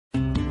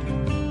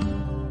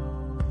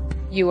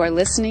You are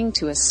listening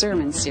to a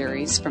sermon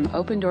series from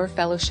Open Door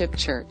Fellowship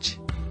Church.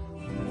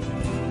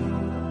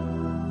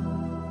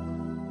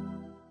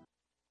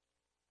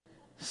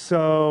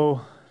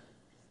 So,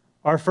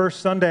 our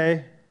first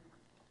Sunday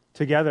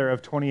together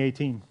of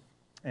 2018,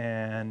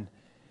 and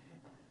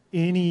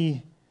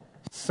any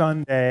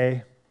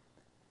Sunday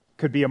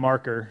could be a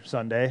marker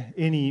Sunday.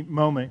 Any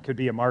moment could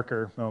be a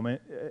marker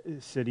moment.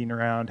 Sitting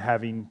around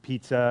having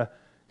pizza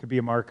could be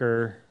a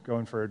marker.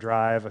 Going for a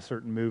drive, a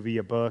certain movie,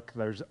 a book.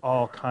 There's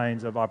all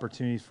kinds of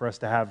opportunities for us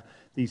to have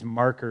these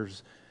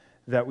markers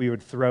that we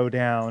would throw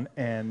down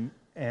and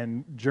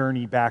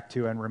journey back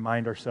to and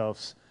remind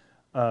ourselves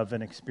of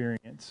an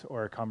experience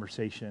or a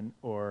conversation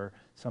or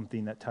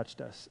something that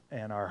touched us.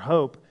 And our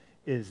hope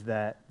is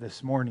that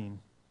this morning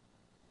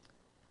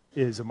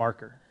is a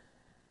marker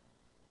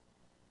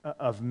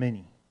of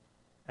many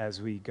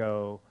as we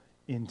go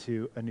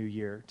into a new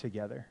year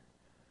together,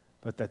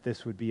 but that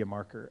this would be a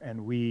marker.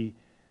 And we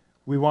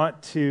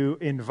want to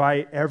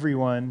invite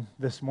everyone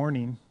this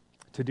morning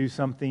to do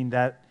something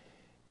that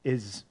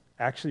is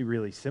actually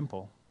really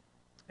simple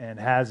and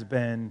has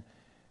been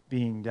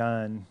being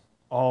done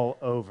all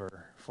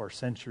over for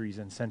centuries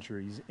and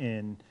centuries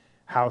in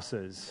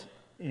houses,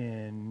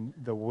 in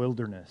the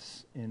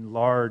wilderness, in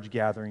large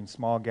gatherings,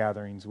 small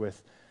gatherings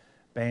with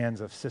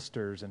bands of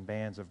sisters and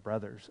bands of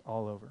brothers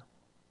all over.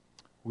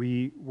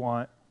 We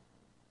want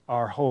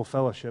our whole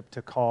fellowship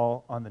to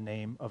call on the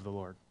name of the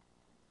Lord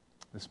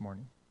this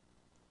morning.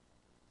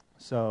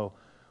 So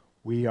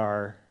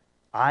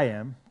I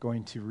am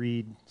going to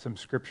read some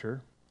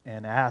scripture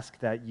and ask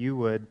that you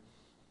would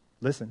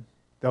listen.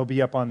 They'll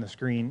be up on the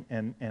screen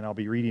and I'll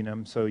be reading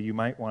them, so you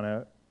might want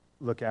to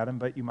look at them,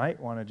 but you might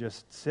want to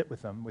just sit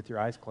with them with your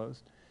eyes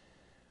closed.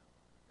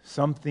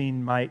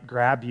 Something might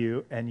grab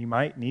you and you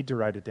might need to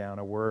write it down,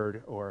 a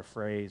word or a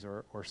phrase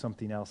or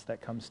something else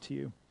that comes to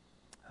you.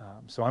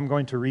 So I'm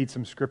going to read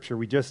some scripture.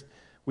 We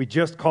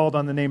just called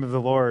on the name of the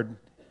Lord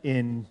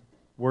in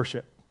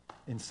worship,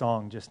 in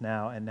song just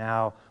now, and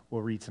now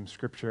we'll read some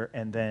scripture,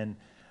 and then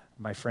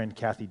my friend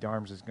Kathy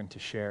Darms is going to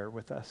share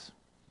with us,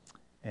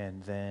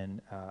 and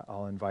then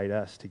I'll invite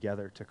us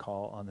together to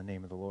call on the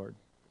name of the Lord.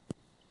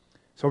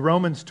 So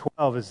Romans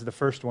 12 is the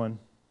first one.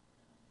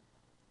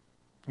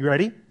 You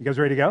ready? You guys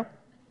ready to go?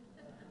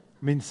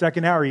 I mean,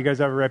 second hour, you guys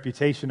have a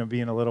reputation of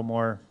being a little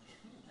more...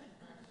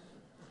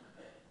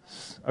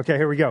 Okay,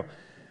 here we go.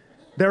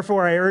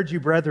 Therefore, I urge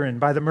you, brethren,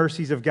 by the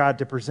mercies of God,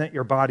 to present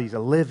your bodies a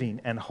living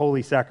and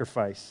holy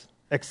sacrifice,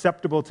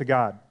 acceptable to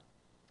God,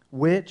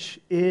 which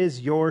is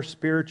your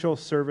spiritual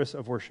service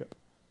of worship.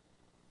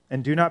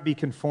 And do not be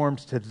conformed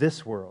to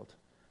this world,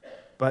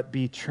 but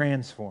be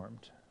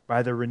transformed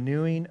by the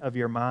renewing of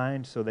your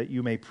mind, so that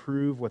you may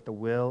prove what the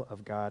will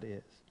of God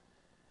is,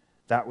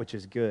 that which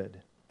is good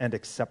and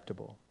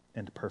acceptable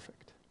and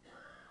perfect.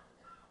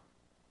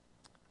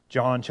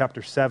 John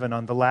chapter 7,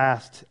 on the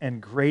last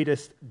and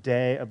greatest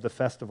day of the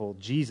festival,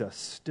 Jesus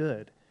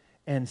stood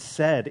and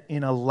said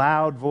in a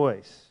loud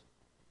voice,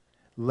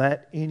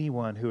 "Let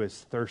anyone who is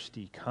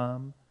thirsty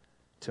come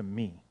to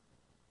me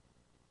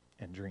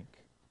and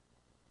drink."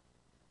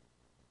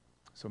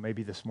 So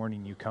maybe this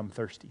morning you come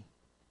thirsty.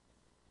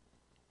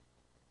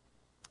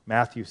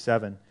 Matthew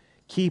 7,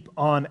 keep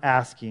on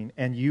asking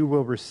and you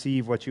will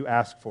receive what you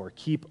ask for.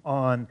 Keep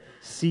on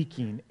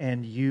seeking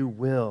and you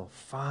will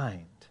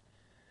find.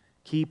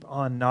 Keep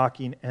on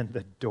knocking and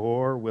the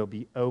door will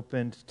be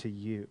opened to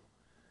you.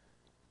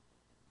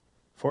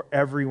 For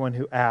everyone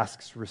who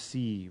asks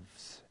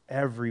receives,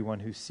 everyone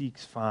who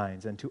seeks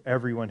finds, and to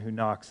everyone who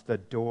knocks the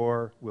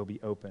door will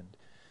be opened.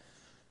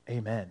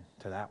 Amen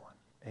to that one.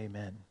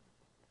 Amen.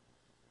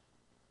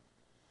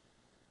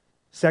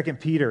 2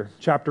 Peter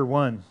chapter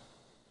 1.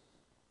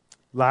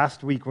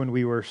 Last week when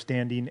we were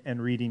standing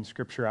and reading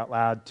scripture out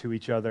loud to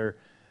each other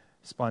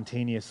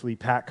spontaneously,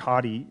 Pat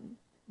Cotty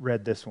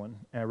read this one.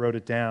 And I wrote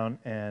it down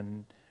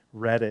and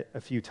read it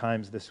a few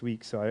times this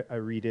week, so I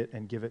read it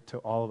and give it to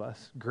all of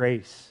us.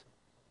 Grace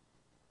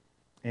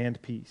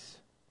and peace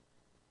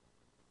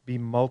be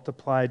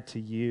multiplied to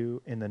you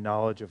in the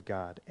knowledge of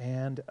God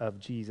and of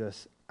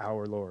Jesus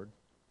our Lord,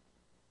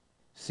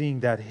 seeing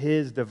that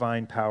His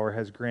divine power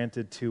has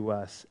granted to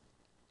us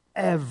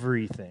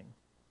everything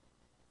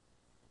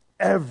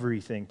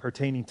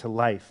pertaining to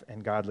life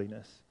and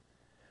godliness,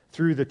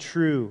 through the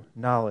true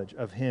knowledge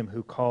of Him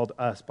who called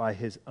us by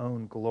His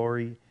own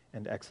glory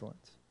and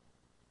excellence.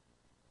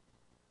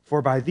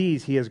 For by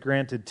these He has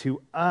granted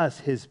to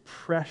us His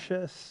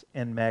precious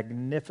and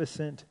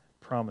magnificent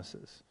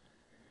promises,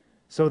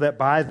 so that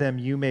by them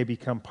you may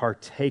become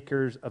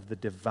partakers of the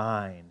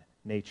divine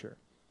nature,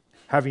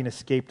 having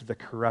escaped the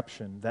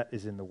corruption that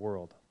is in the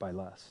world by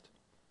lust.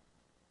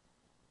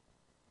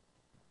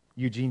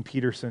 Eugene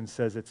Peterson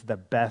says it's the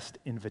best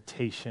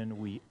invitation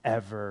we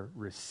ever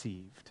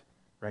received,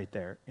 right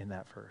there in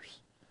that verse.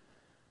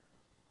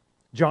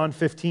 John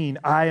 15,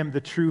 I am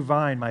the true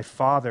vine, my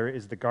Father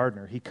is the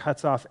gardener. He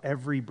cuts off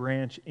every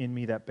branch in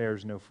me that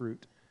bears no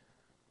fruit,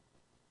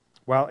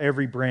 while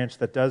every branch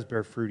that does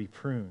bear fruit He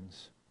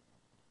prunes,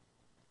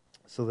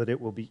 so that it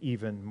will be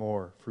even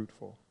more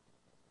fruitful.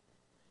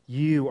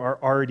 You are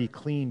already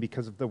clean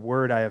because of the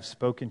word I have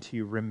spoken to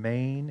you.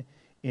 Remain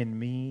in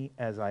me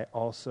as I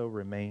also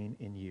remain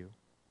in you.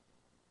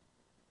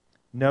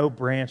 No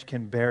branch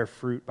can bear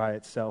fruit by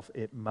itself.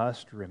 It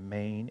must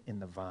remain in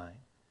the vine.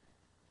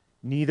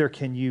 Neither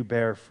can you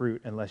bear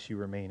fruit unless you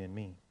remain in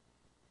me.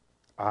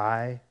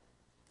 I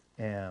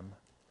am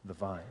the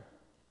vine.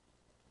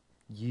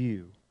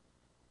 You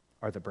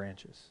are the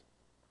branches.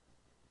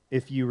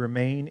 If you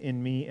remain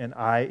in me and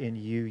I in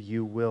you,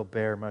 you will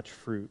bear much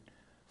fruit.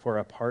 For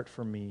apart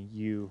from me,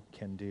 you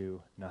can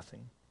do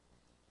nothing.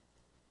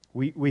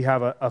 We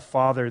have a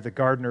father, the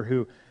gardener,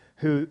 who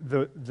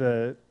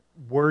the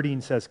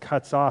wording says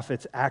cuts off.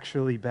 It's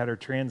actually better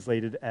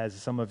translated, as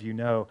some of you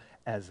know,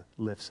 as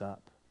lifts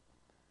up.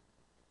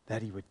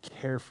 That he would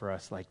care for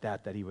us like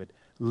that he would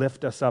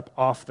lift us up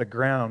off the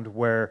ground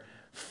where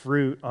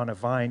fruit on a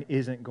vine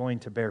isn't going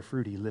to bear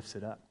fruit. He lifts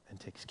it up and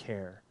takes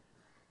care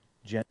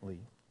gently.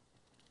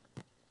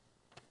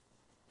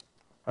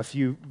 A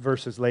few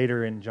verses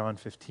later in John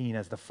 15,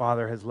 as the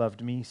Father has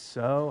loved me,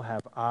 so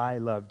have I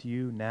loved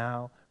you.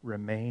 Now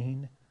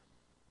remain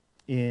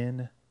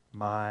in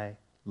my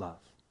love.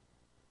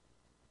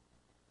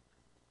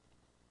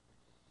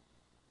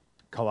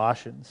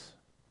 Colossians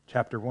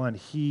chapter 1,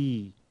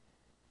 he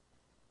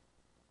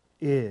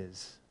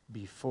is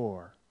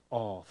before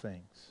all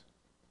things.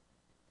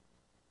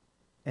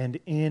 And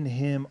in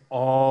him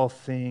all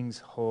things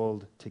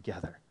hold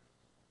together.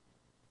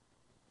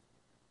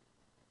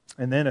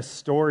 And then a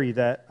story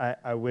that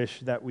I wish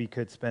that we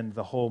could spend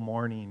the whole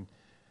morning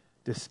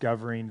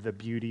discovering the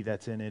beauty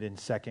that's in it in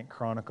 2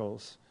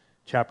 Chronicles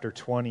chapter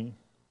 20.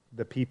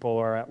 The people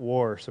are at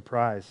war.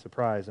 Surprise,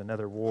 surprise,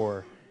 another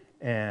war.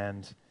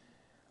 And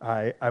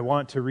I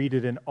want to read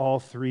it in all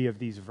three of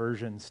these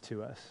versions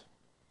to us.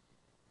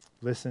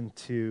 Listen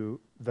to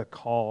the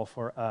call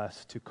for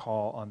us to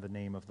call on the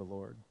name of the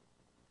Lord.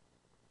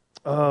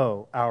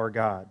 Oh, our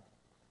God,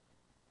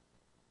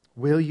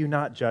 will you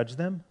not judge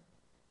them?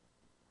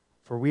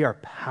 For we are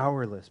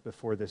powerless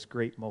before this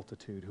great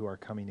multitude who are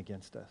coming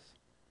against us.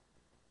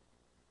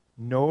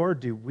 Nor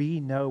do we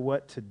know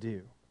what to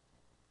do.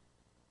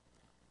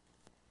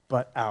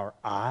 But our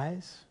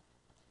eyes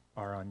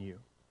are on you.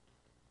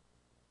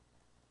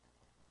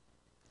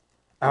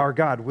 Our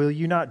God, will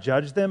you not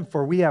judge them?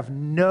 For we have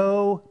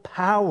no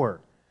power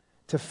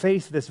to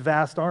face this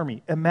vast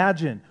army.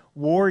 Imagine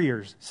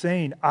warriors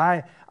saying,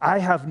 I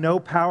have no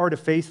power to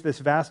face this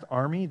vast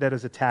army that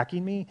is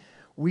attacking me.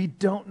 We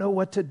don't know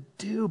what to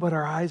do, but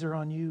our eyes are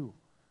on you.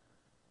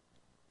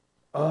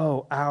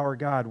 Oh, our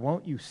God,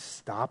 won't you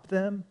stop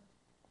them?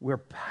 We're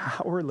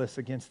powerless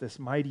against this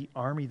mighty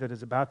army that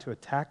is about to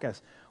attack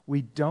us.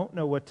 We don't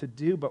know what to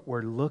do, but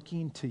we're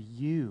looking to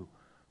you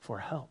for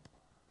help.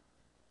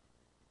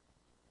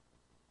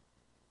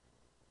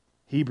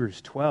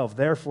 Hebrews 12,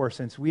 therefore,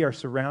 since we are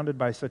surrounded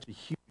by such a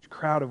huge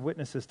crowd of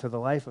witnesses to the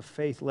life of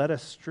faith, let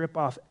us strip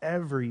off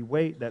every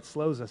weight that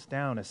slows us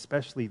down,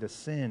 especially the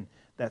sin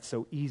that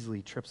so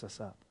easily trips us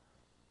up.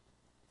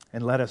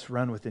 And let us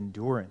run with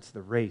endurance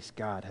the race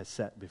God has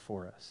set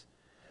before us.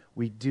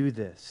 We do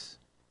this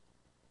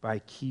by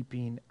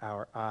keeping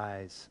our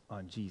eyes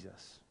on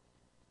Jesus,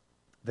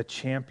 the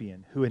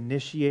champion who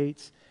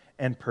initiates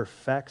and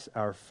perfects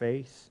our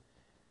faith.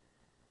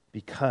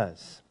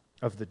 Because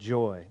of the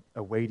joy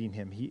awaiting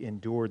him, he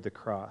endured the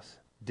cross,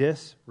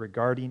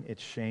 disregarding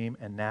its shame,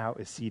 and now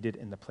is seated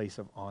in the place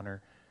of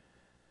honor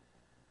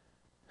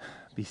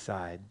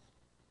beside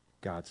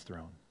God's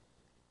throne.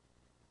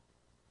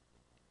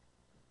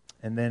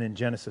 And then in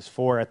Genesis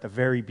 4, at the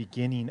very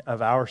beginning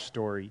of our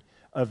story,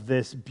 of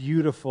this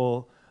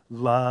beautiful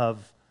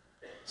love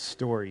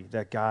story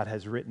that God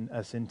has written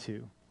us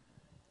into.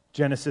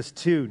 Genesis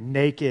 2,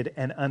 naked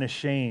and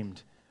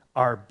unashamed,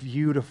 our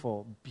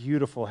beautiful,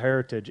 beautiful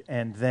heritage.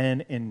 And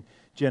then in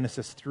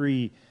Genesis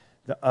 3,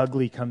 the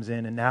ugly comes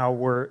in, and now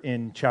we're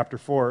in chapter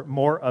 4,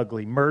 more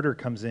ugly. Murder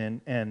comes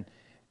in, and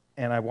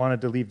I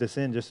wanted to leave this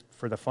in just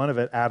for the fun of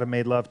it. Adam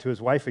made love to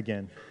his wife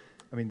again.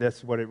 I mean,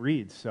 that's what it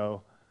reads,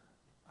 so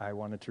I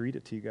wanted to read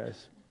it to you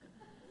guys.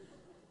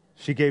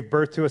 She gave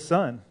birth to a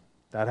son,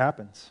 that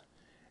happens,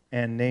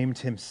 and named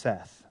him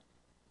Seth,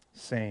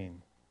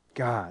 saying,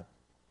 God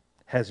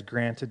has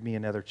granted me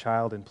another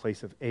child in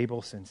place of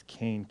Abel, since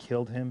Cain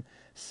killed him.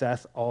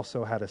 Seth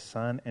also had a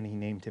son, and he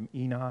named him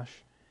Enosh.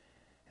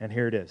 And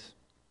here it is.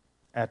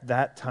 At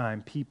that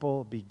time,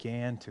 people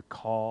began to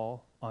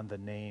call on the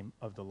name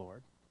of the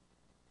Lord.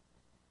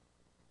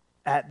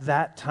 At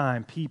that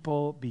time,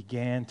 people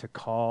began to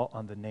call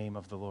on the name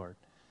of the Lord.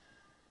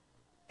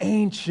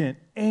 Ancient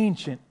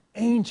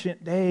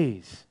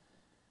days.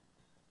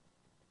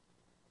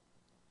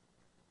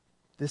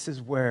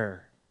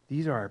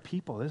 These are our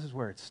people. This is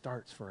where it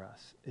starts for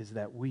us, is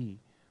that we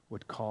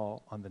would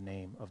call on the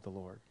name of the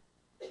Lord.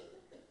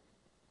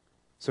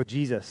 So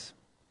Jesus,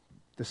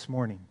 this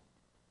morning,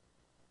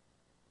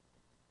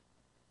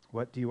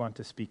 what do you want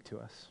to speak to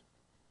us?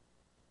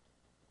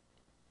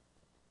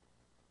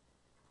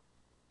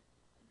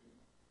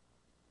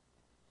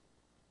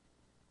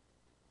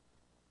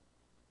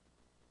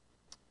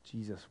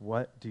 Jesus,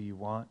 what do you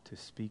want to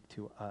speak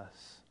to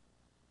us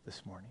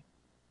this morning?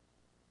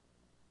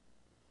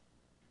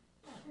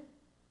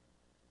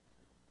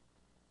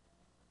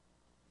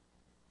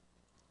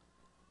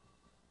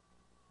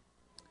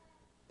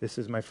 This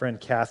is my friend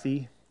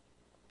Kathy.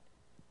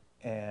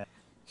 And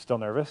still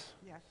nervous?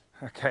 Yes.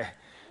 Okay.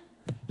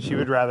 She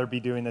would rather be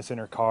doing this in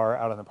her car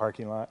out in the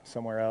parking lot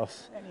somewhere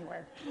else.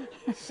 Anywhere.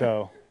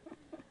 So,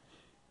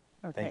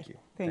 Okay. thank you.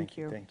 Thank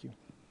you. Thank you.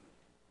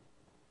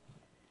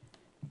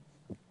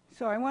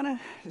 So I want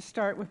to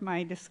start with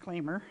my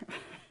disclaimer.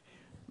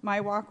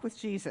 My walk with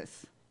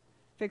Jesus,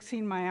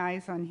 fixing my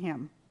eyes on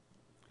him.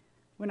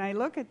 When I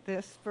look at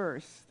this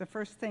verse, the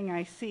first thing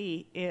I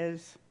see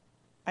is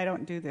I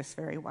don't do this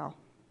very well.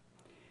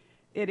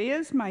 It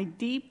is my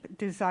deep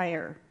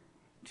desire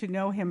to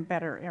know him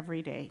better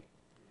every day,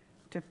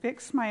 to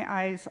fix my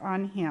eyes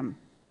on him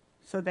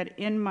so that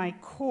in my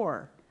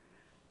core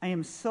I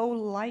am so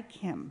like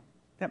him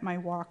that my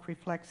walk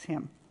reflects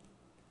him.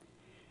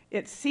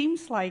 It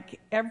seems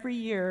like every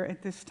year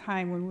at this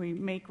time when we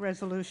make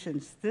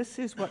resolutions, this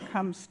is what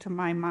comes to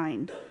my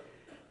mind.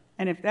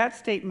 And if that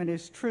statement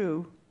is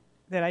true,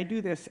 that I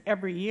do this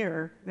every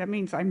year, that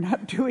means I'm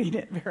not doing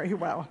it very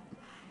well.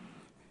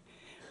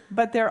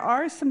 But there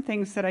are some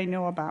things that I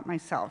know about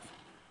myself.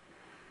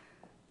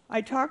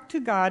 I talk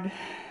to God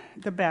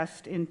the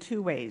best in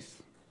two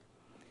ways.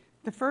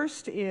 The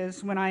first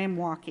is when I am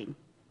walking,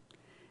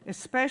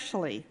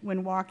 especially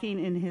when walking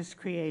in his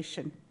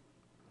creation.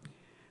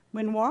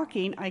 When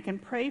walking, I can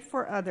pray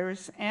for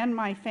others and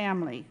my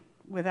family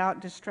without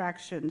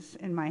distractions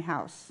in my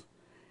house.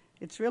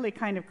 It's really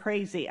kind of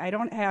crazy. I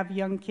don't have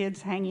young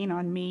kids hanging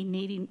on me,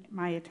 needing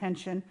my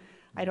attention.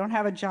 I don't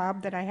have a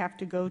job that I have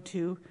to go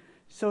to.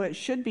 So it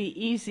should be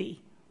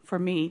easy for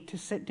me to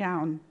sit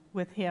down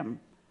with him,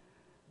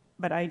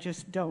 but I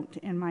just don't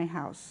in my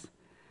house.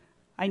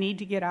 I need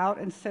to get out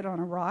and sit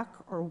on a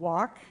rock or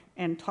walk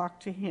and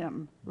talk to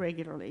him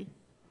regularly.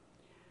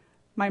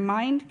 My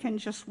mind can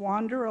just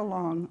wander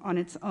along on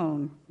its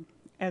own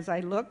as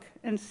I look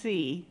and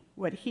see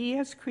what he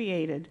has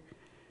created,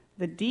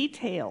 the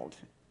detailed,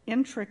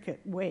 intricate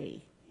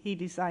way he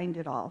designed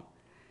it all.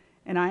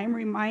 And I am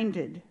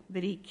reminded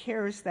that he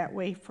cares that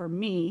way for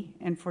me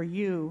and for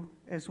you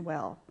as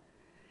well.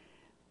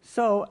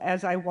 So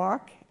as I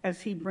walk,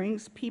 as he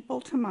brings people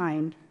to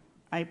mind,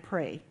 I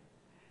pray.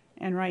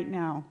 And right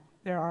now,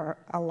 there are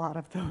a lot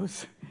of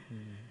those.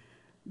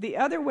 The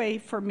other way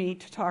for me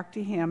to talk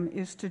to him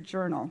is to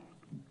journal.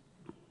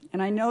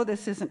 And I know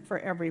this isn't for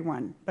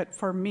everyone, but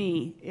for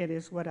me, it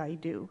is what I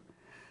do.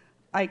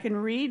 I can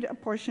read a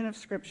portion of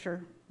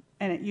Scripture,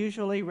 and it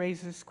usually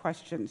raises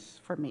questions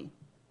for me.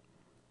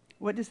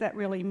 What does that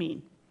really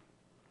mean?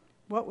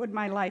 What would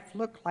my life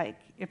look like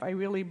if I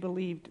really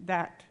believed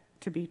that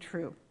to be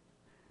true?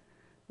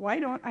 Why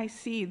don't I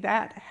see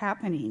that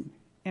happening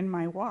in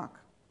my walk?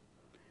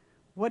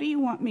 What do you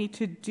want me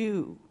to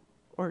do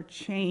or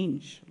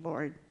change,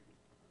 Lord?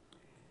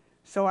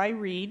 So I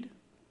read,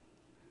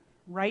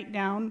 write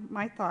down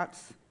my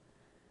thoughts,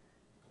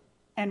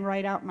 and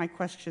write out my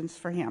questions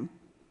for him.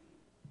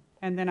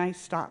 And then I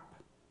stop,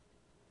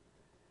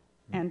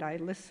 and I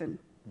listen,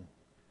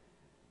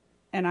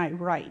 and I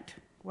write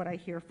what I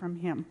hear from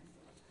him.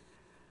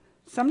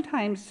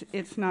 Sometimes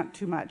it's not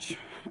too much,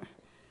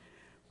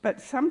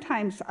 but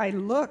sometimes I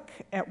look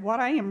at what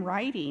I am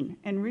writing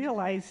and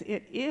realize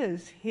it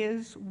is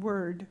his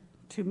word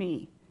to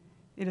me.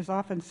 It is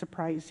often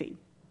surprising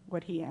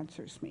what he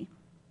answers me.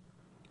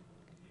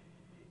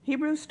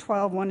 Hebrews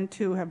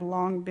 12:1-2 have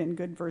long been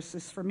good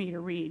verses for me to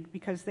read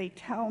because they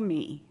tell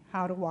me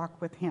how to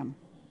walk with him.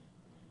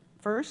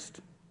 First,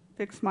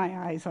 fix my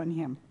eyes on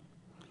him.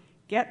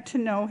 Get to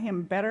know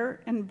him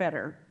better and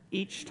better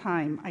each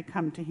time I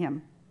come to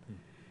him.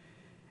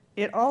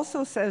 It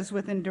also says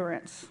with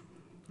endurance.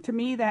 To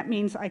me, that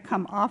means I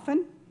come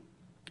often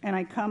and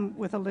I come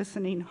with a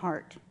listening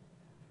heart.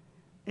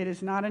 It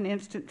is not an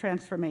instant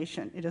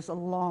transformation. It is a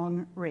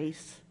long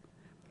race.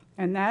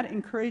 And that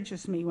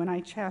encourages me when I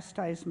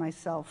chastise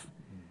myself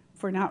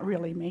for not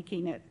really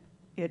making it.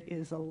 It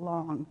is a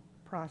long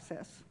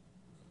process.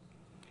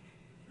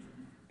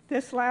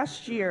 This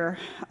last year,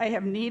 I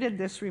have needed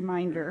this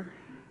reminder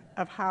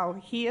of how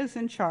he is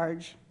in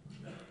charge,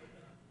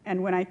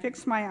 and when I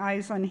fix my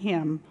eyes on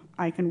him,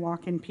 I can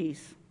walk in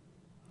peace.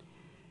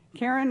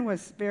 Karen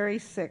was very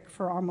sick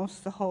for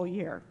almost the whole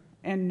year,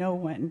 and no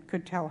one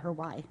could tell her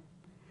why.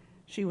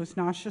 She was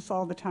nauseous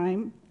all the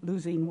time,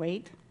 losing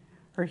weight.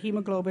 Her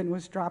hemoglobin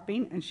was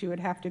dropping, and she would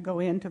have to go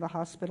into the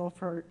hospital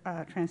for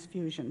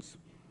transfusions.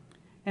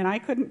 And I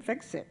couldn't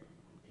fix it.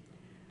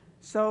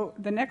 So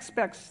the next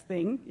best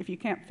thing, if you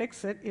can't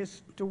fix it,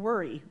 is to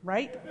worry,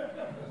 right?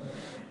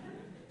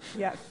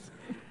 Yes.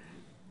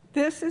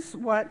 This is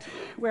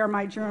where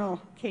my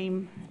journal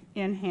came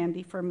in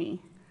handy for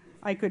me.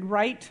 I could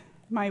write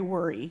my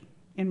worry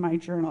in my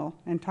journal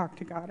and talk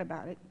to God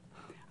about it.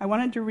 I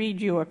wanted to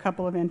read you a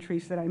couple of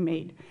entries that I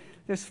made.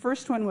 This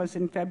first one was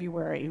in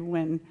February,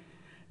 when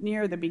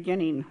near the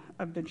beginning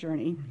of the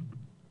journey.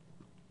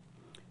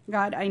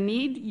 God, I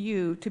need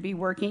you to be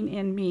working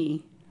in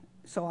me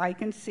so I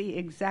can see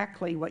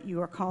exactly what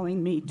you are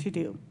calling me to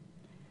do.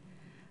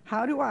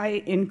 How do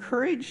I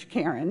encourage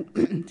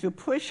Karen to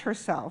push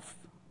herself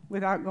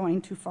without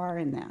going too far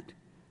in that?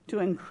 To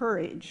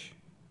encourage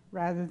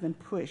rather than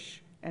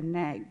push and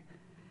nag.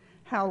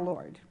 How,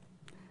 Lord?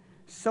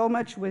 So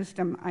much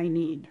wisdom I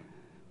need.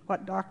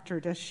 What doctor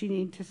does she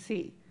need to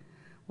see?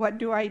 What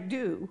do I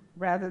do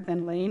rather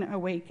than laying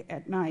awake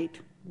at night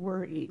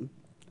worrying?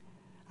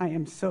 I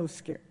am so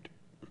scared.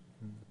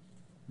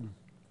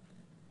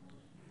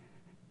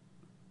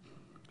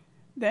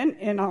 Then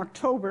in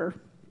October,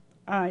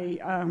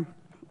 I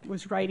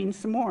was writing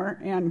some more,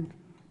 and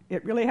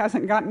it really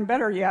hasn't gotten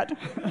better yet.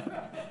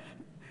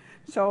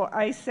 So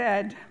I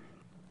said,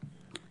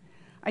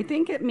 I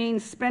think it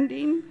means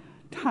spending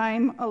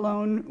time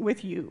alone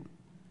with you,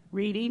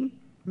 reading,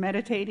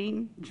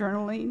 meditating,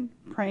 journaling,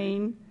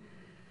 praying,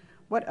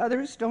 what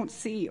others don't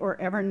see or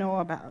ever know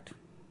about.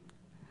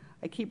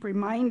 I keep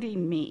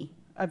reminding me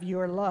of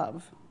your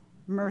love,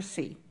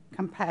 mercy,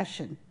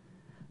 compassion,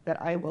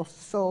 that I will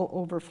so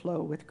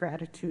overflow with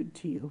gratitude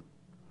to you.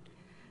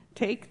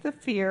 Take the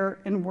fear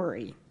and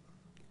worry.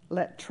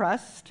 Let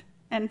trust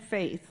and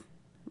faith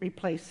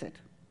replace it.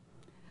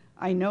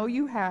 I know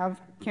you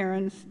have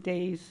Karen's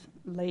days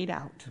laid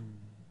out,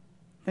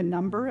 the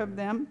number of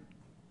them,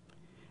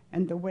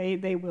 and the way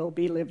they will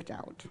be lived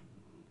out.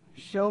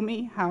 Show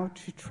me how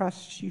to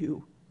trust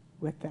you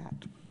with that.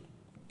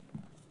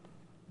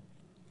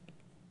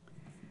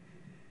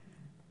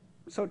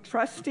 So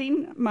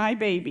trusting my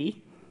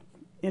baby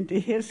into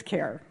his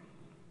care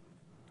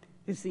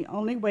is the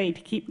only way to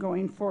keep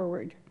going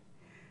forward.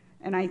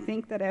 And I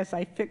think that as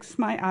I fix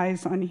my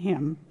eyes on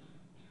him,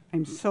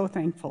 I'm so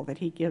thankful that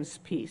he gives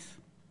peace.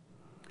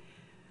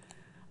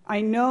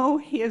 I know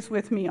he is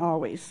with me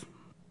always,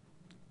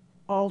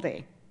 all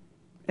day.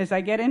 As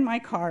I get in my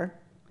car,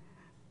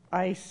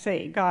 I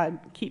say, God,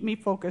 keep me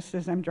focused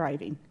as I'm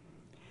driving.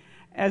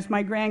 As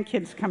my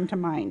grandkids come to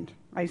mind,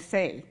 I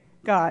say,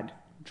 God,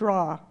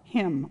 draw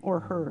him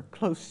or her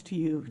close to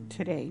you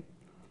today.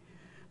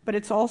 But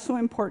it's also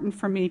important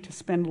for me to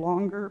spend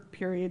longer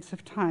periods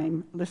of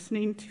time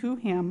listening to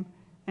him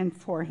and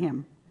for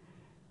him.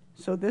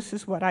 So this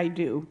is what I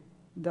do,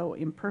 though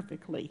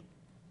imperfectly,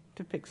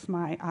 to fix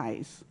my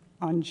eyes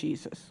on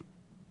Jesus.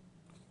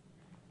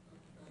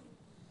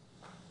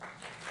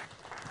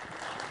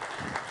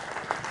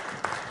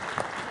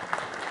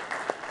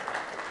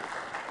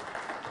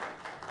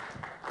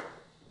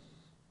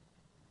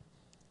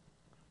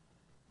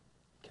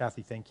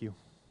 Kathy, thank you.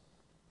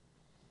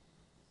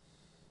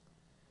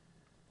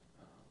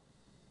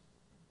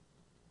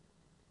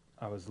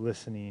 I was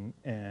listening,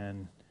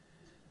 and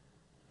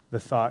the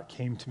thought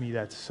came to me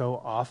that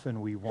so often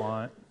we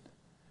want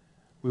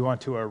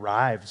to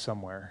arrive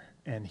somewhere.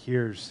 And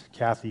here's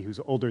Kathy, who's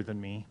older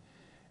than me,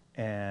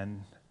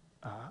 and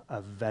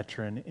a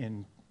veteran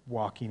in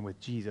walking with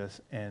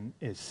Jesus, and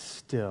is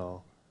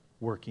still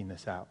working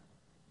this out.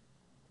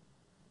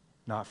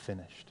 Not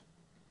finished.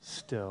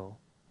 Still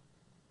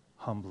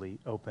humbly,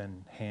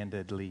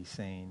 open-handedly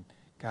saying,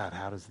 God,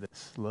 how does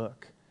this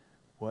look?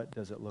 What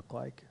does it look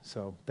like?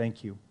 So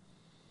thank you.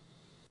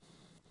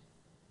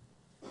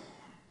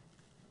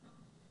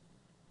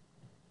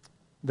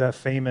 The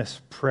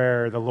famous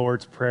prayer, the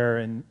Lord's Prayer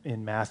in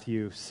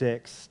Matthew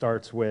 6,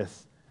 starts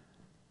with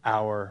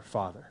Our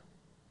Father.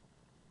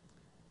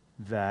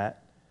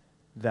 That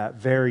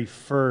very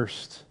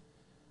first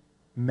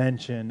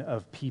mention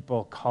of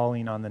people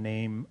calling on the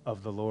name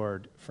of the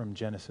Lord from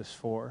Genesis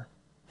 4,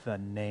 the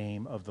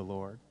name of the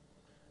Lord.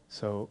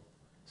 So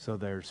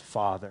there's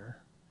Father.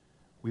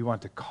 We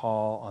want to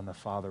call on the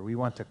Father. We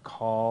want to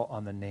call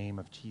on the name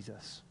of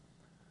Jesus.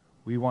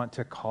 We want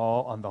to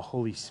call on the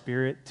Holy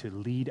Spirit to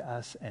lead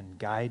us and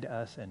guide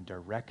us and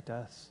direct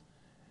us.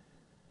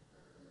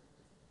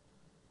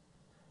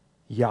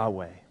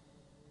 Yahweh.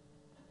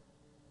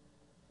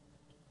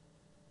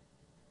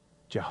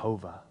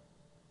 Jehovah.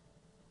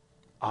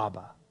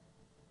 Abba.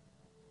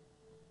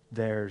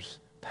 There's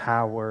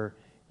power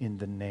in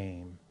the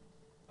name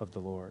of the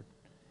Lord.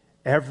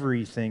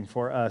 Everything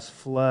for us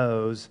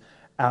flows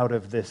out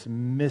of this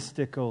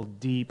mystical,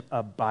 deep,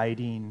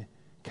 abiding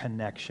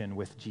connection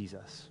with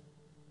Jesus.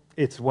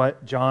 It's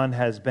what John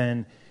has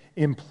been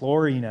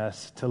imploring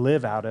us to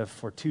live out of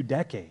for 2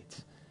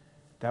 decades,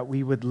 that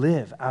we would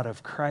live out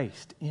of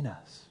Christ in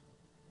us.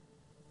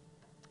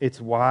 It's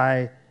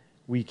why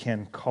we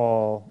can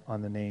call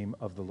on the name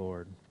of the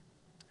Lord.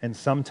 And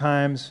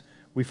sometimes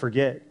we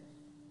forget.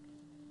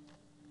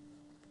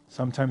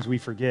 Sometimes we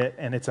forget,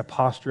 and it's a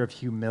posture of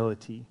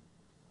humility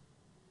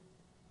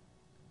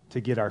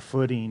to get our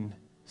footing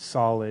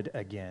solid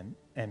again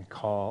and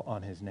call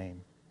on his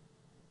name.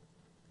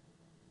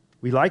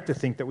 We like to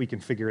think that we can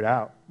figure it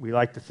out. We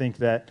like to think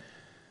that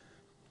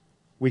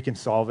we can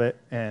solve it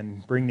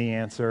and bring the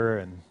answer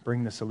and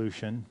bring the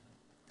solution.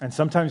 And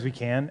sometimes we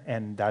can,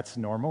 and that's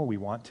normal. We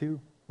want to.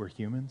 We're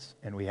humans,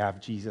 and we have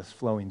Jesus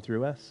flowing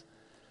through us.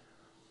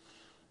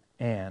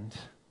 And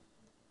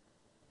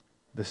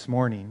this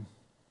morning,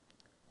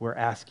 we're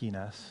asking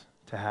us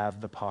to have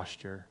the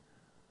posture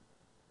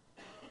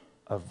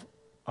of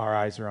our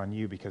eyes are on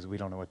you because we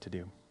don't know what to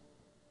do.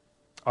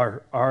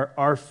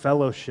 Our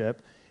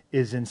fellowship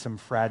is in some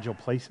fragile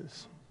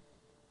places.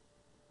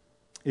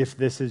 If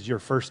this is your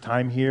first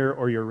time here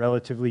or you're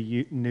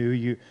relatively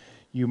new,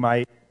 you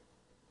might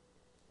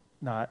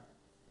not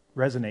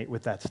resonate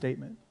with that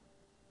statement.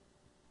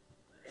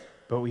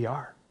 But we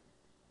are.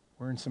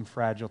 We're in some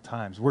fragile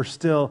times.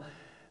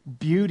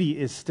 Beauty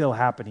is still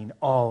happening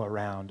all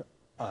around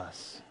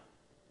us.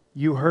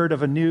 You heard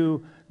of a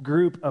new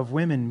group of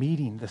women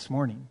meeting this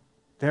morning.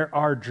 There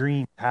are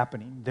dreams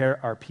happening. There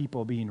are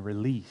people being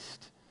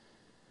released.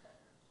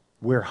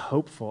 We're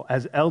hopeful.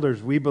 As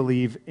elders, we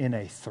believe in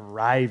a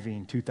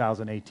thriving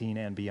 2018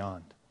 and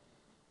beyond.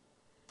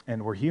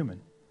 And we're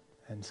human.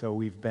 And so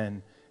we've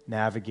been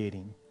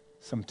navigating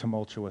some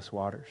tumultuous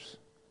waters.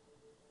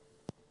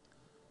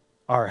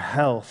 Our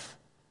health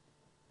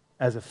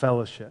as a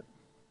fellowship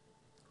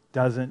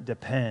doesn't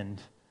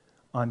depend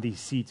on these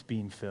seats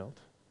being filled,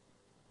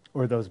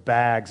 or those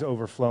bags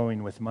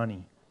overflowing with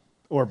money,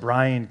 or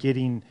Brian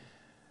getting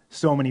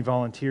so many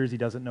volunteers he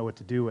doesn't know what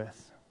to do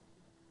with.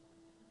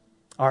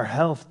 Our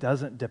health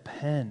doesn't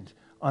depend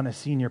on a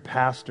senior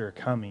pastor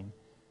coming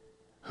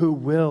who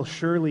will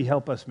surely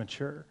help us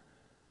mature.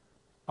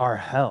 Our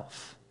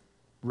health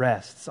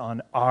rests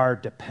on our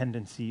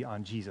dependency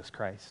on Jesus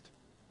Christ.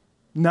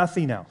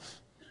 Nothing else.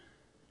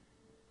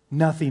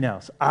 Nothing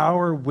else.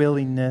 Our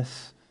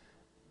willingness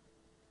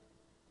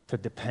to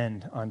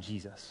depend on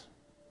Jesus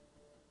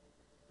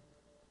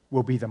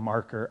will be the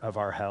marker of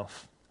our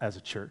health as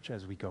a church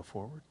as we go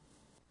forward.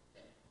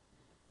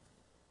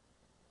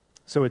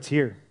 So it's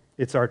here.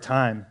 It's our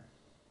time.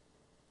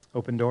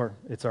 Open Door.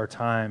 It's our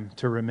time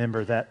to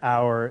remember that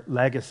our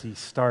legacy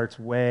starts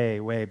way,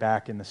 way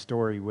back in the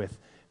story with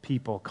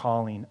people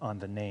calling on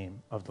the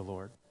name of the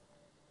Lord.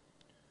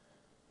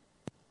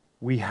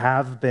 We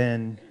have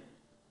been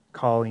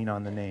calling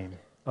on the name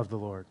of the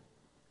Lord,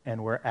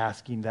 and we're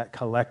asking that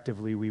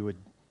collectively we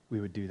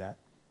would do that.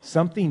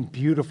 Something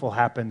beautiful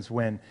happens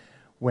when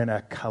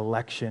a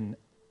collection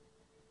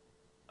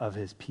of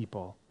his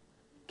people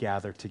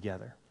gather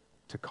together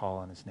to call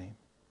on his name.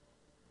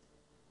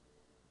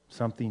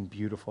 Something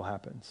beautiful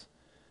happens.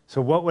 So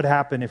what would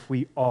happen if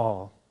we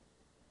all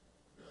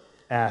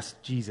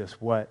asked Jesus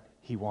what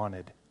he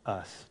wanted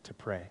us to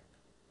pray?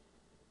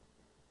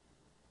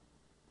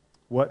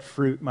 What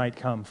fruit might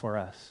come for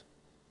us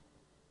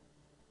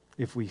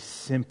if we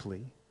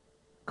simply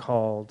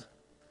called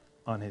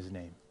on his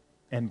name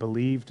and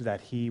believed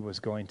that he was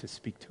going to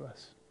speak to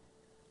us?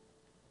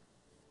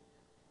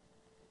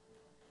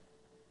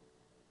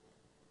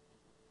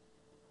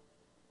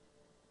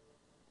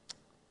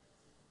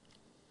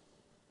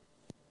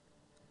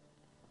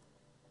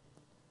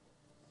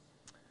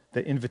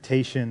 The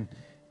invitation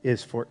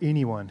is for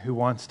anyone who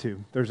wants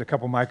to. There's a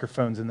couple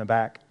microphones in the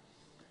back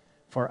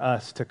for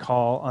us to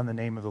call on the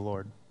name of the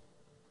Lord.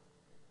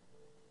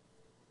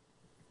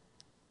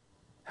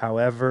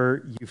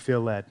 However you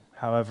feel led,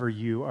 however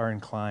you are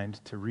inclined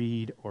to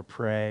read or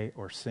pray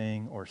or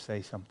sing or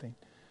say something.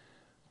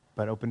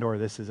 But Open Door,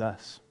 this is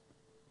us.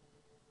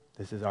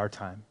 This is our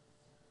time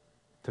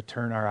to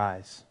turn our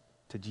eyes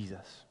to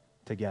Jesus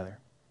together.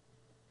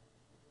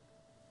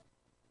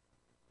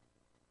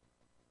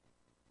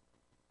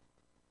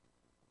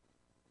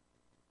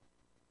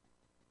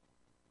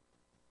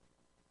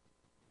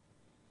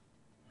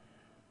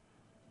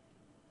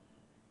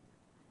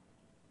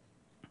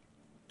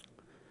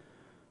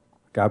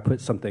 God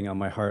put something on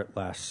my heart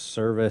last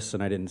service,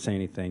 and I didn't say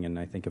anything, and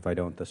I think if I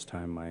don't this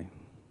time, my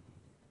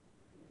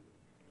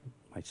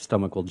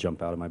stomach will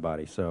jump out of my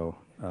body. So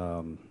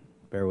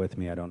bear with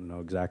me. I don't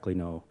exactly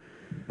know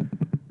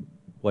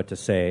what to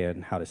say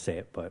and how to say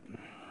it, but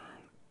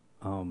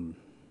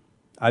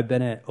I've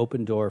been at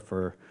Open Door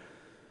for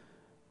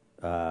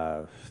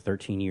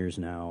 13 years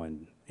now,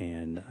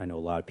 and I know a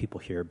lot of people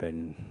here have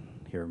been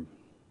here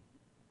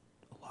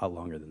a lot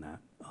longer than that.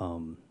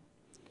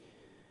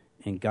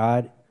 And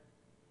God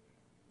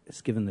has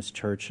given this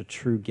church a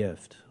true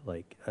gift,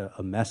 like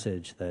a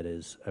message that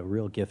is a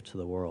real gift to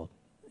the world.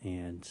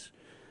 And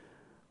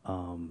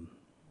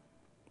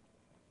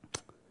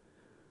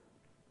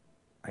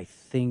I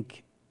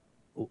think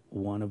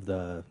one of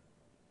the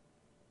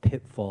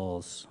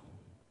pitfalls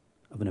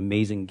of an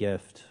amazing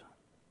gift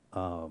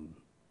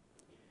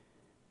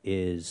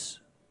is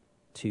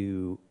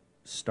to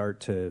start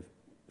to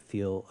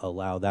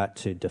allow that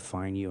to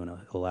define you and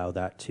allow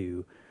that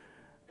to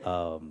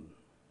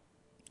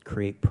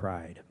create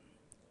pride.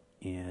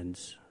 And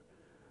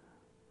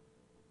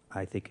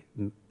I think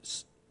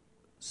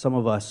some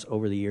of us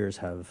over the years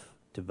have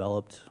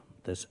developed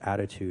this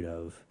attitude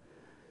of,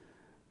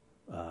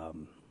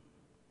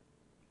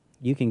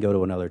 you can go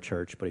to another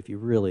church, but if you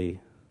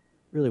really,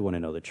 really want to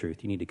know the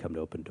truth, you need to come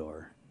to Open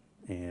Door.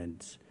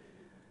 And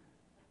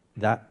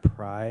that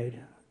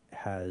pride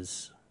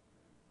has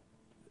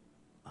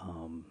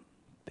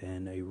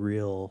been a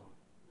real,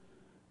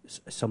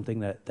 something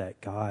that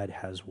God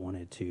has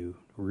wanted to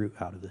root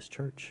out of this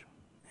church.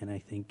 And I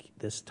think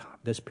this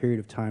period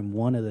of time,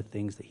 one of the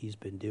things that he's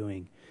been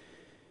doing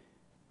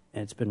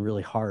and it's been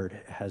really hard,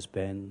 has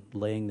been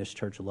laying this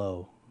church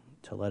low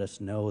to let us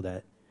know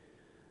that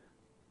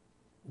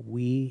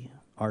we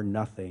are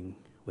nothing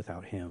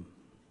without him.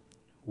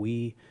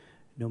 We,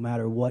 no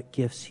matter what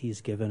gifts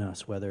he's given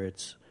us, whether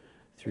it's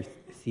through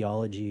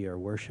theology or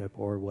worship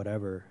or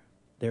whatever,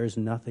 there is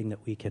nothing that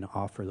we can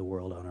offer the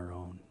world on our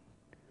own.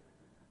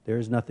 There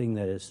is nothing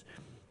that is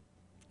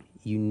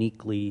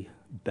uniquely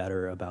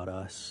better about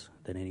us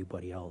than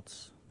anybody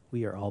else.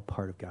 We are all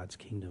part of God's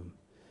kingdom.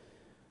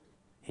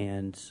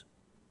 And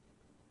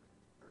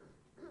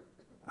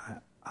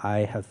I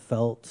have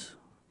felt,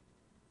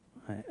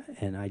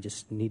 and I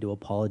just need to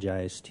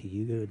apologize to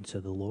you and to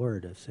the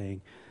Lord of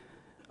saying,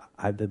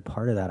 I've been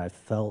part of that. I've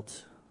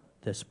felt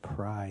this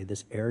pride,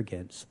 this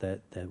arrogance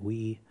that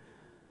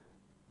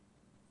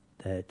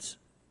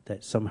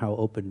somehow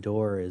Open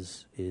Door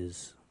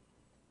is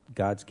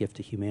God's gift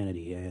to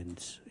humanity,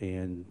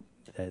 and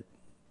that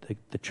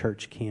the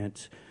church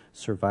can't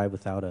survive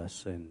without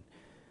us. And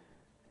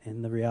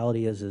the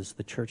reality is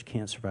the church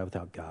can't survive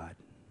without God.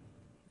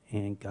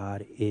 And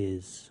God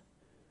is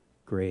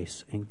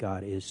grace, and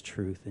God is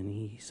truth. And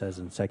he says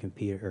in 1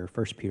 Peter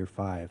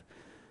 5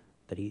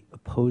 that he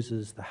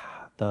opposes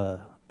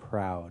the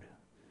proud,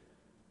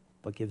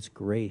 but gives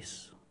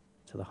grace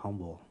to the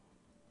humble.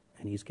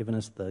 And he's given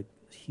us the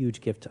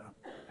huge gift to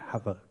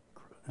have an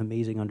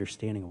amazing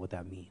understanding of what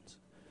that means.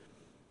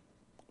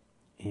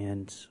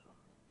 And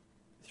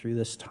through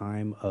this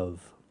time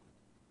of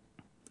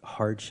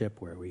hardship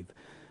where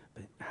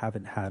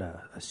haven't had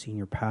a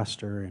senior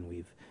pastor, and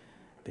we've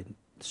been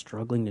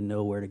struggling to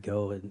know where to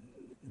go and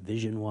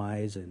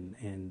vision-wise,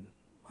 and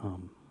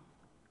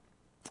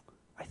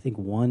I think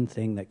one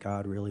thing that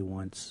God really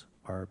wants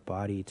our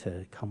body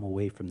to come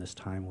away from this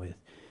time with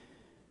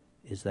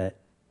is that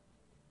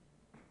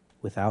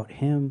without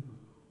him,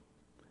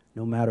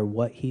 no matter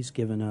what he's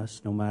given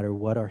us, no matter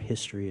what our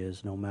history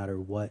is, no matter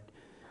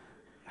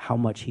how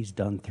much he's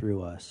done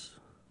through us,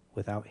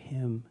 without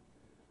him,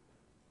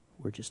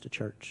 we're just a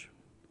church.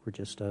 We're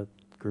just a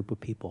group of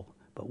people.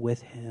 But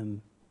with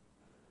him,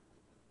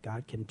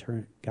 God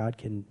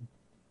can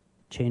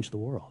change the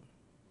world.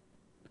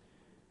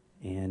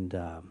 And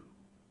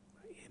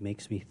it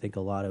makes me think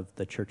a lot of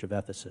the Church of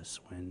Ephesus,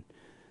 when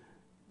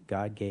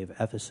God gave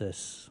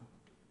Ephesus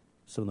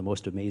some of the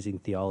most amazing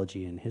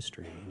theology in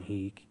history. And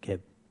he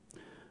kept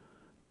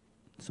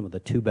some of the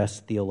two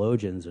best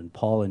theologians, and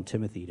Paul and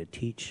Timothy, to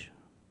teach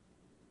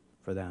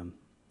for them.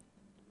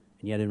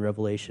 And yet in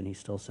Revelation, he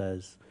still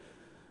says,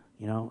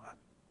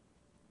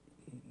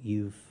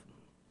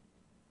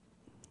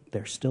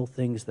 there's still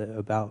things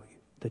about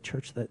the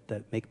church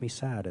that make me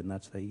sad, and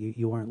that's that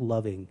you aren't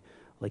loving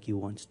like you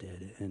once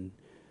did. And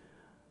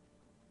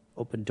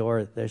Open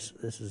Door,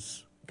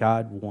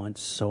 God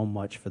wants so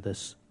much for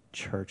this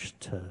church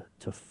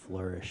to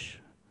flourish.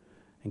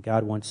 And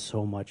God wants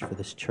so much for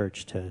this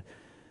church to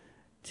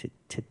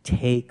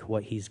take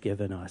what he's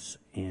given us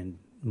and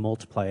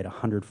multiply it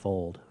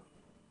 100-fold.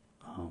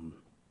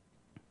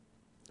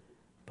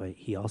 But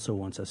he also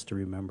wants us to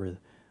remember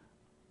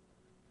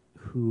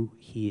who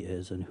he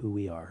is and who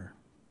we are.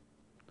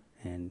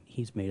 And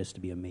he's made us to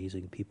be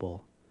amazing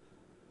people.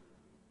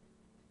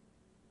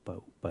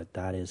 But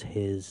that is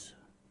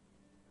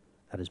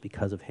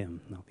because of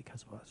him, not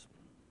because of us.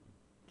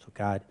 So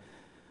God,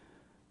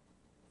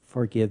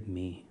 forgive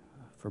me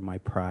for my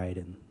pride,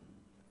 and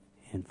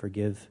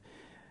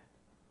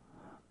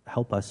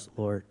help us,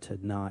 Lord, to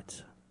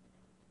not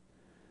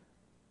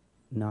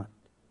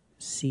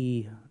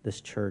see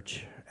this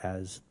church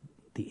as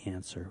the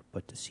answer,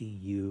 but to see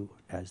you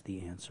as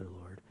the answer,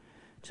 Lord.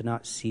 To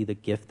not see the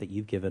gift that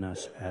you've given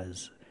us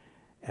as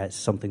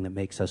something that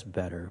makes us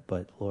better,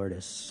 but, Lord,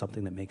 as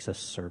something that makes us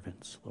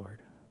servants,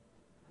 Lord.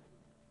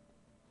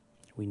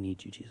 We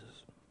need you,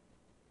 Jesus.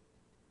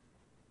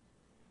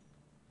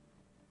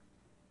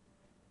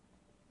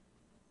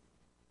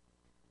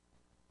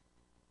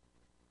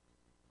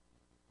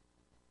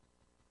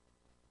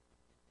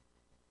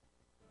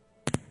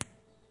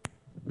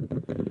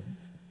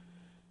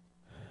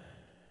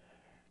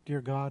 Dear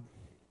God,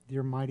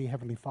 dear mighty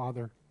Heavenly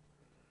Father,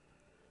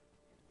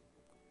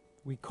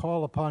 we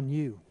call upon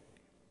you,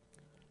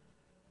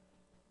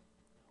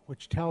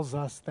 which tells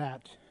us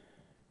that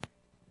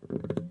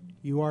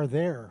you are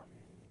there,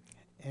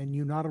 and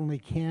you not only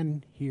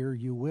can hear,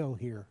 you will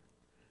hear.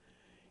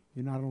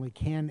 You not only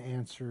can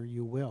answer,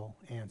 you will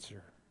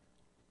answer.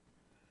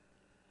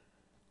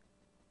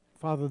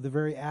 Father, the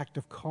very act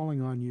of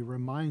calling on you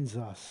reminds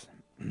us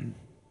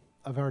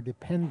of our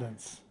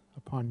dependence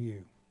upon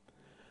you,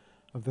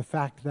 of the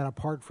fact that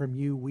apart from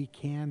you, we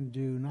can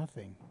do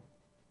nothing.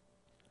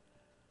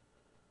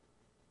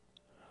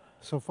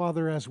 So,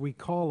 Father, as we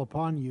call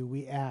upon you,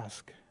 we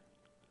ask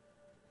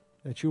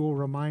that you will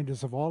remind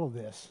us of all of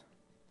this,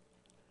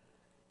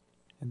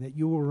 and that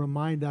you will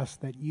remind us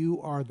that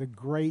you are the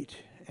great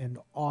and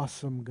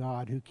awesome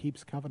God who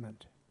keeps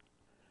covenant,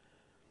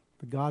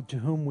 the God to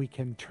whom we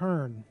can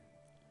turn,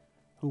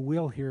 who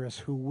will hear us,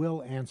 who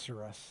will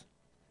answer us.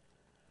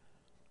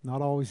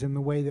 Not always in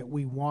the way that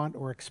we want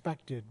or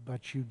expected,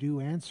 but you do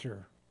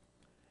answer.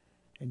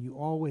 And you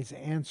always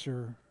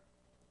answer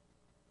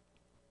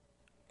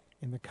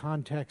in the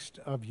context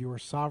of your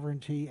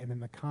sovereignty and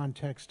in the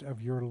context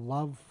of your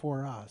love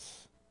for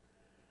us,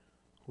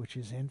 which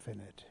is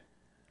infinite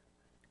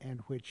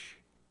and which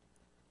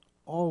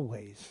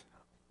always,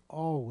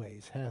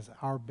 always has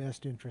our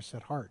best interests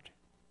at heart.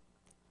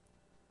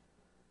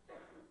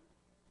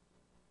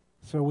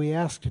 So we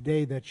ask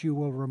today that you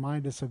will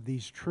remind us of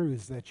these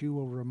truths, that you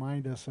will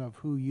remind us of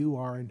who you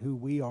are and who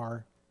we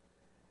are,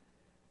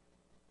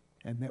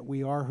 and that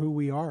we are who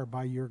we are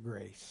by your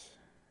grace,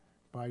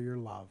 by your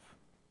love,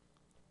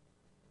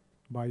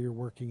 by your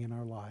working in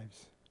our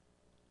lives.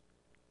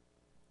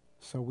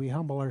 So we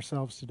humble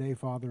ourselves today,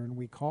 Father, and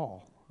we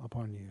call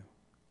upon you,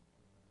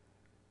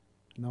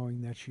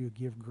 knowing that you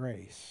give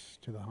grace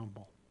to the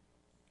humble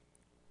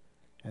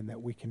and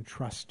that we can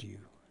trust you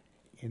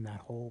in that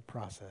whole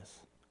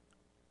process.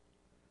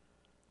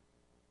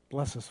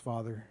 Bless us,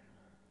 Father.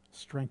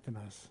 Strengthen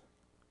us.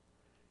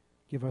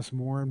 Give us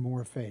more and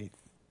more faith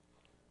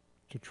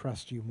to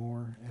trust you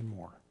more and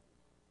more.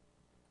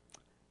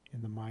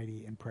 In the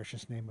mighty and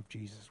precious name of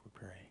Jesus we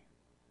pray.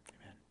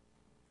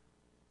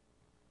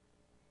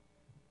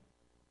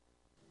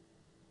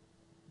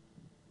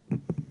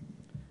 Amen.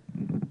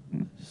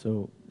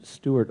 So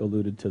Stuart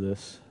alluded to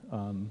this.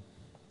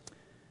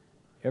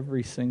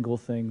 Every single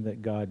thing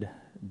that God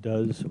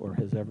does or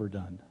has ever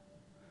done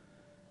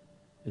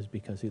is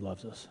because he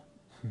loves us.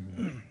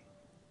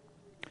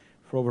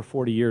 For over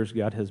 40 years,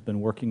 God has been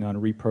working on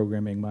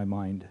reprogramming my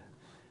mind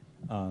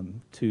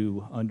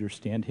to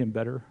understand him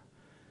better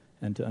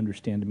and to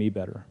understand me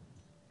better.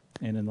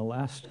 And in the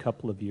last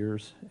couple of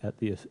years, at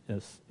the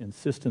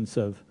insistence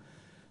of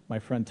my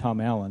friend Tom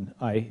Allen,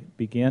 I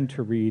began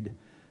to read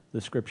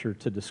the scripture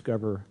to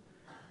discover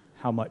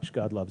how much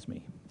God loves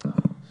me. Oh,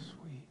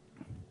 sweet.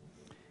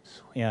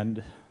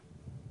 And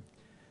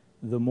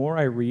the more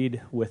I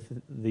read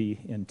with the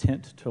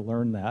intent to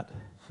learn that,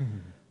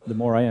 the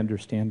more I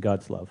understand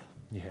God's love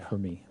for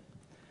me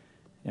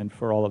and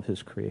for all of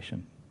his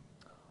creation.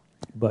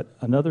 But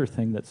another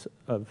thing that's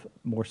of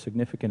more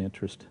significant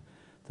interest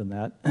than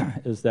that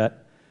is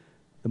that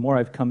the more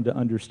I've come to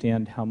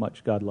understand how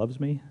much God loves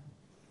me,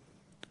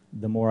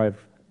 the more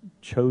I've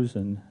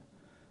chosen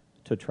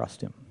to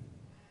trust him.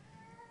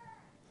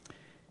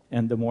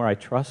 And the more I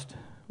trust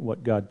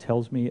what God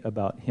tells me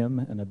about him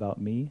and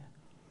about me,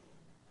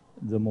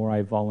 the more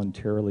I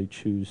voluntarily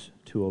choose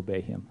to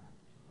obey him.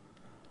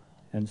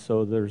 And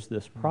so there's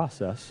this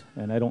process,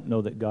 and I don't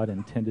know that God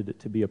intended it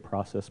to be a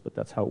process, but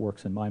that's how it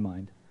works in my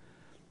mind.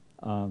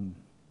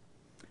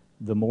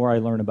 The more I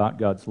learn about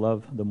God's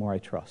love, the more I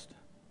trust.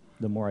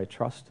 The more I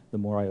trust, the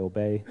more I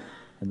obey,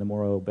 and the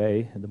more I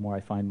obey, and the more I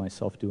find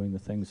myself doing the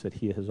things that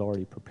he has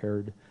already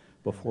prepared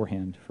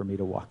beforehand for me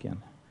to walk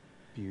in.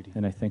 Beauty.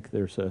 And I think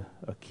there's a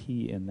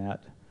key in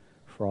that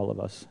for all of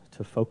us,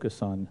 to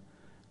focus on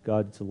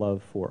God's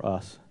love for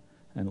us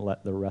and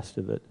let the rest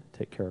of it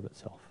take care of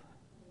itself.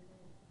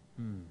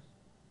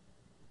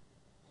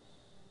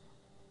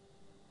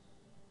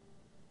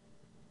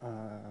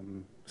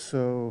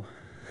 So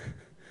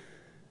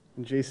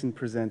Jason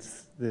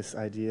presents this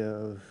idea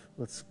of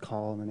let's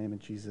call in the name of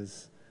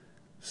Jesus.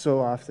 So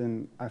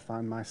often I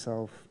find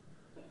myself,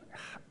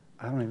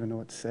 I don't even know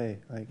what to say.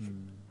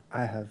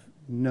 I have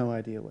no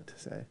idea what to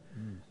say.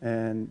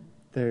 And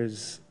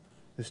there's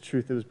this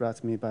truth that was brought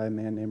to me by a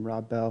man named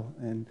Rob Bell.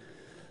 And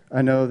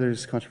I know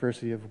there's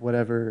controversy of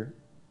whatever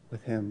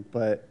with him,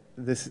 but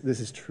this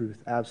is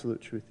truth,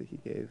 absolute truth that he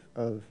gave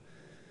and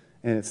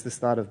it's this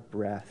thought of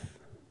breath.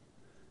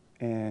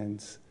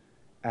 And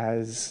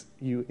as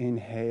you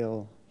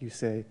inhale, you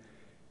say,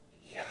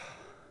 yeah.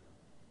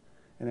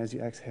 And as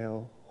you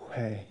exhale,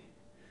 way.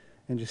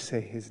 And just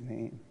say his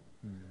name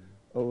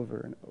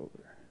over and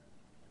over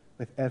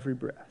with every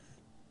breath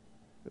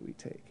that we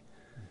take.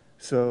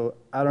 So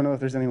I don't know if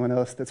there's anyone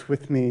else that's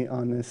with me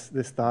on this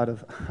thought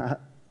of,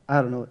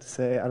 I don't know what to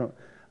say. I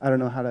don't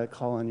know how to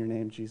call on your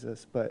name,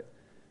 Jesus, but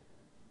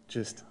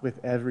just with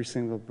every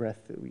single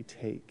breath that we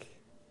take,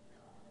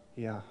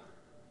 yeah.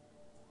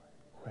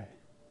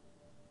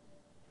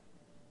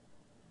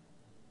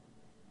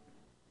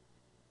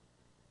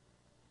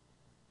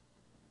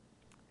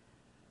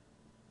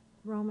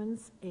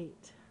 Romans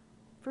 8.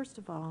 First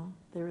of all,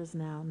 there is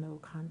now no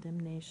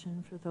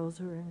condemnation for those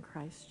who are in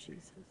Christ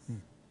Jesus.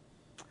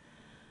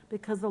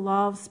 Because the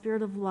law of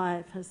Spirit of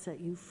life has set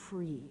you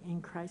free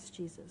in Christ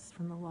Jesus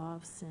from the law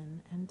of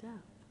sin and death.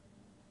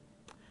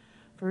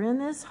 For in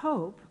this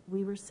hope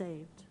we were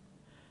saved.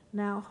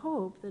 Now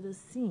hope that is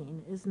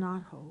seen is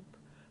not hope,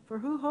 for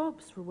who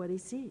hopes for what he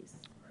sees?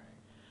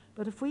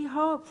 But if we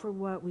hope for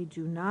what we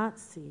do not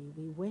see,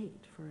 we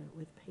wait for it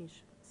with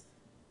patience.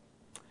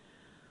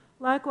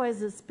 Likewise,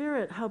 the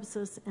Spirit helps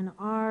us in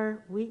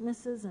our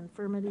weaknesses and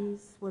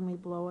infirmities when we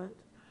blow it.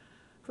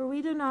 For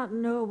we do not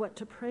know what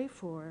to pray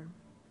for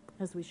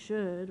as we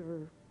should,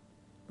 or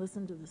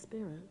listen to the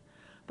Spirit.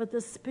 But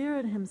the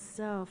Spirit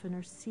himself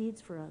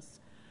intercedes for us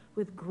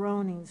with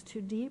groanings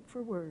too deep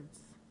for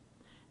words.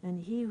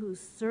 And he who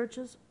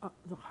searches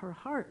our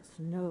hearts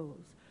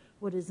knows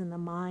what is in the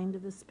mind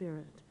of the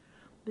Spirit,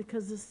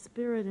 because the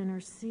Spirit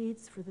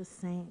intercedes for the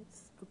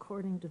saints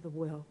according to the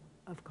will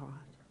of God.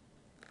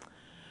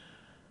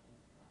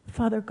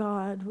 Father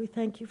God, we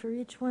thank you for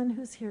each one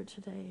who's here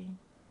today.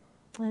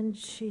 And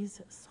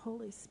Jesus,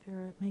 Holy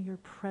Spirit, may your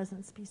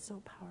presence be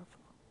so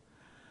powerful.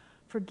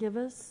 Forgive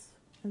us,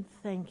 and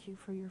thank you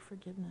for your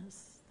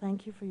forgiveness.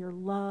 Thank you for your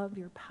love,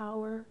 your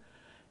power,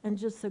 and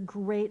just the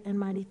great and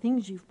mighty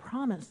things you've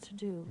promised to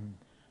do.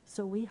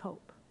 So we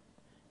hope.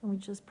 And we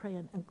just pray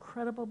an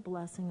incredible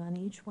blessing on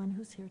each one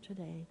who's here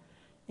today.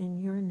 In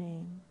your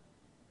name.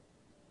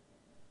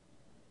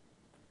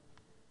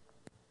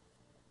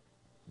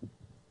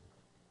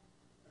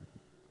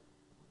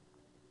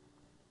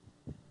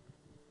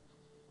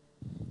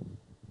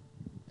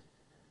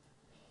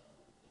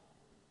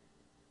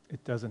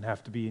 It doesn't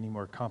have to be any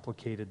more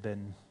complicated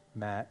than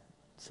Matt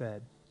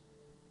said.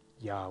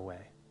 Yahweh.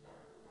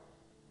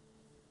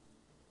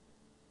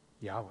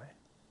 Yahweh.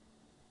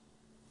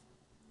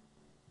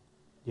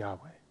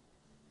 Yahweh.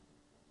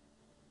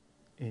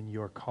 In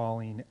your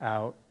calling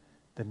out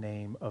the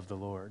name of the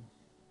Lord.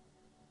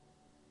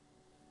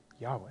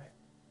 Yahweh.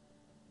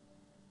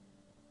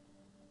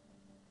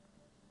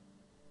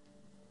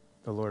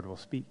 The Lord will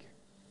speak.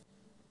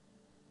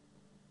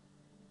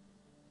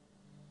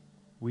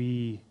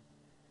 We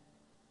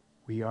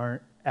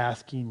aren't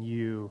asking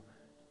you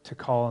to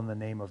call on the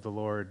name of the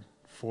Lord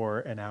for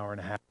an hour and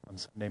a half on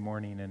Sunday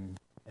morning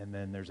and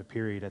then there's a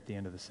period at the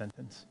end of the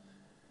sentence.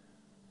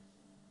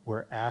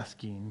 We're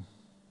asking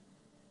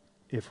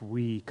if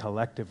we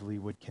collectively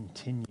would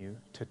continue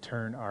to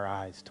turn our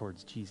eyes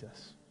towards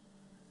Jesus.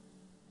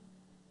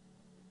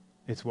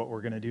 It's what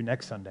we're going to do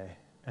next Sunday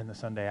and the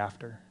Sunday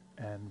after,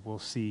 and we'll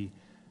see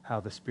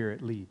how the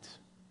Spirit leads.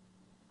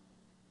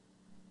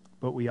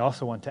 But we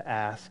also want to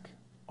ask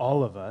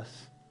all of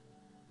us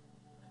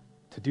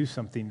to do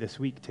something this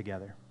week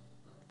together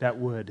that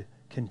would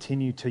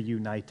continue to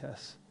unite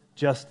us,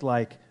 just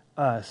like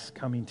us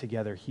coming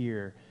together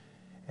here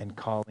and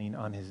calling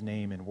on his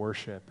name in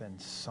worship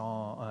and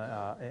song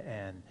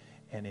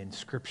and in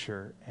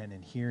scripture and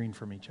in hearing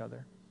from each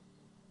other.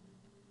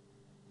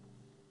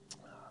 I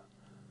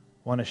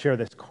want to share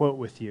this quote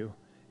with you.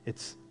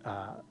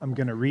 I'm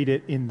going to read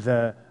it in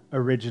the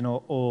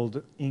original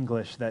Old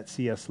English that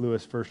C.S.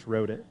 Lewis first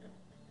wrote it.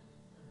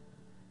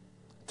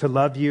 To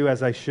love you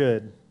as I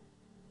should,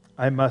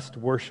 I must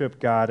worship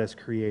God as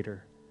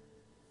creator.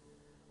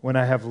 When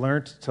I have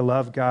learnt to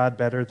love God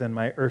better than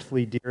my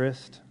earthly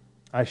dearest,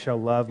 I shall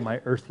love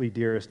my earthly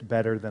dearest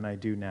better than I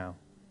do now.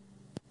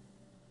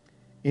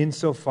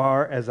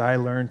 Insofar as I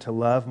learn to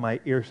love my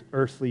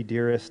earthly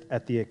dearest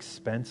at the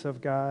expense of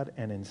God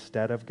and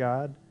instead of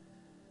God,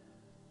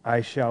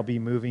 I shall be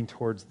moving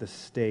towards the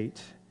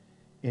state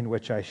in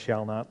which I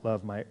shall not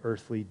love my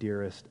earthly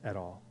dearest at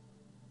all.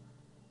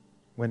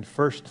 When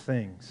first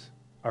things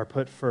are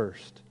put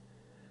first,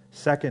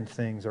 second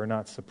things are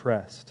not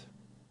suppressed,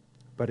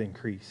 but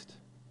increased.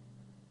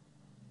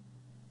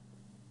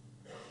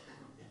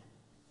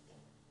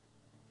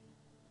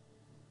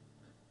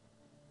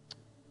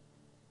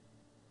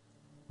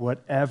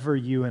 Whatever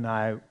you and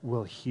I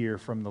will hear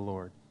from the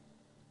Lord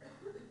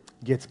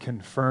gets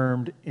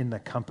confirmed in the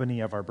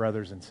company of our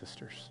brothers and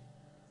sisters.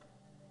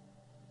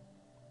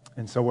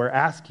 And so we're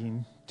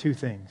asking two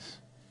things.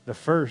 The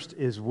first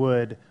is,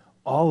 would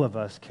all of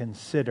us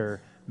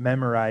consider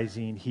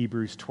memorizing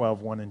Hebrews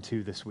 12, 1 and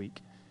 2 this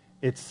week?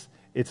 It's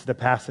the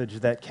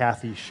passage that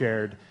Kathy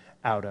shared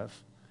out of.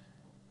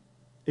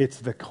 It's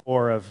the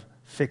core of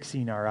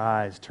fixing our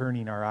eyes,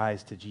 turning our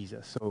eyes to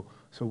Jesus.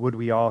 So would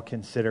we all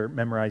consider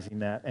memorizing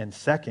that? And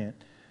second,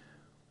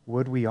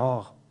 would we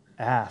all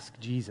ask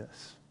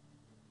Jesus,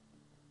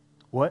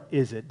 what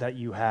is it that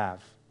you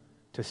have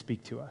to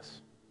speak to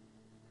us?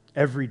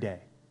 Every day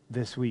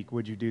this week,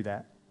 would you do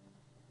that?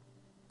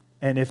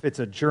 And if it's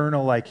a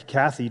journal like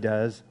Kathy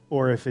does,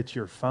 or if it's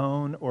your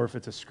phone, or if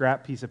it's a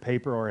scrap piece of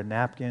paper or a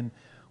napkin,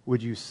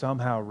 would you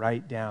somehow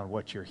write down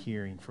what you're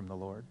hearing from the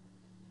Lord?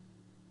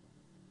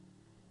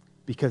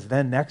 Because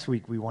then next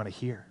week we want to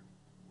hear.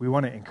 We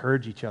want to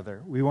encourage each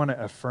other. We want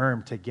to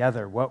affirm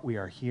together what we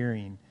are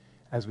hearing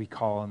as we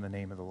call on the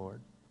name of the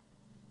Lord.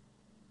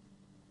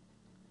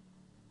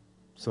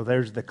 So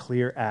there's the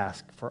clear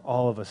ask for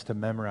all of us to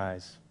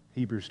memorize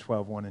Hebrews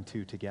 12, 1 and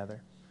 2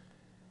 together.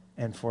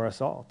 And for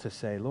us all to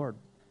say, Lord,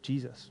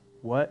 Jesus,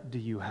 what do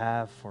you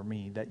have for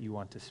me that you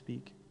want to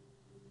speak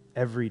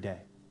every day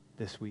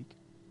this week?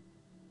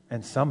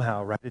 And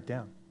somehow write it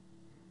down,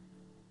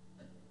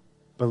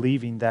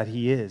 believing that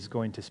he is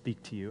going to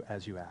speak to you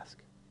as you ask.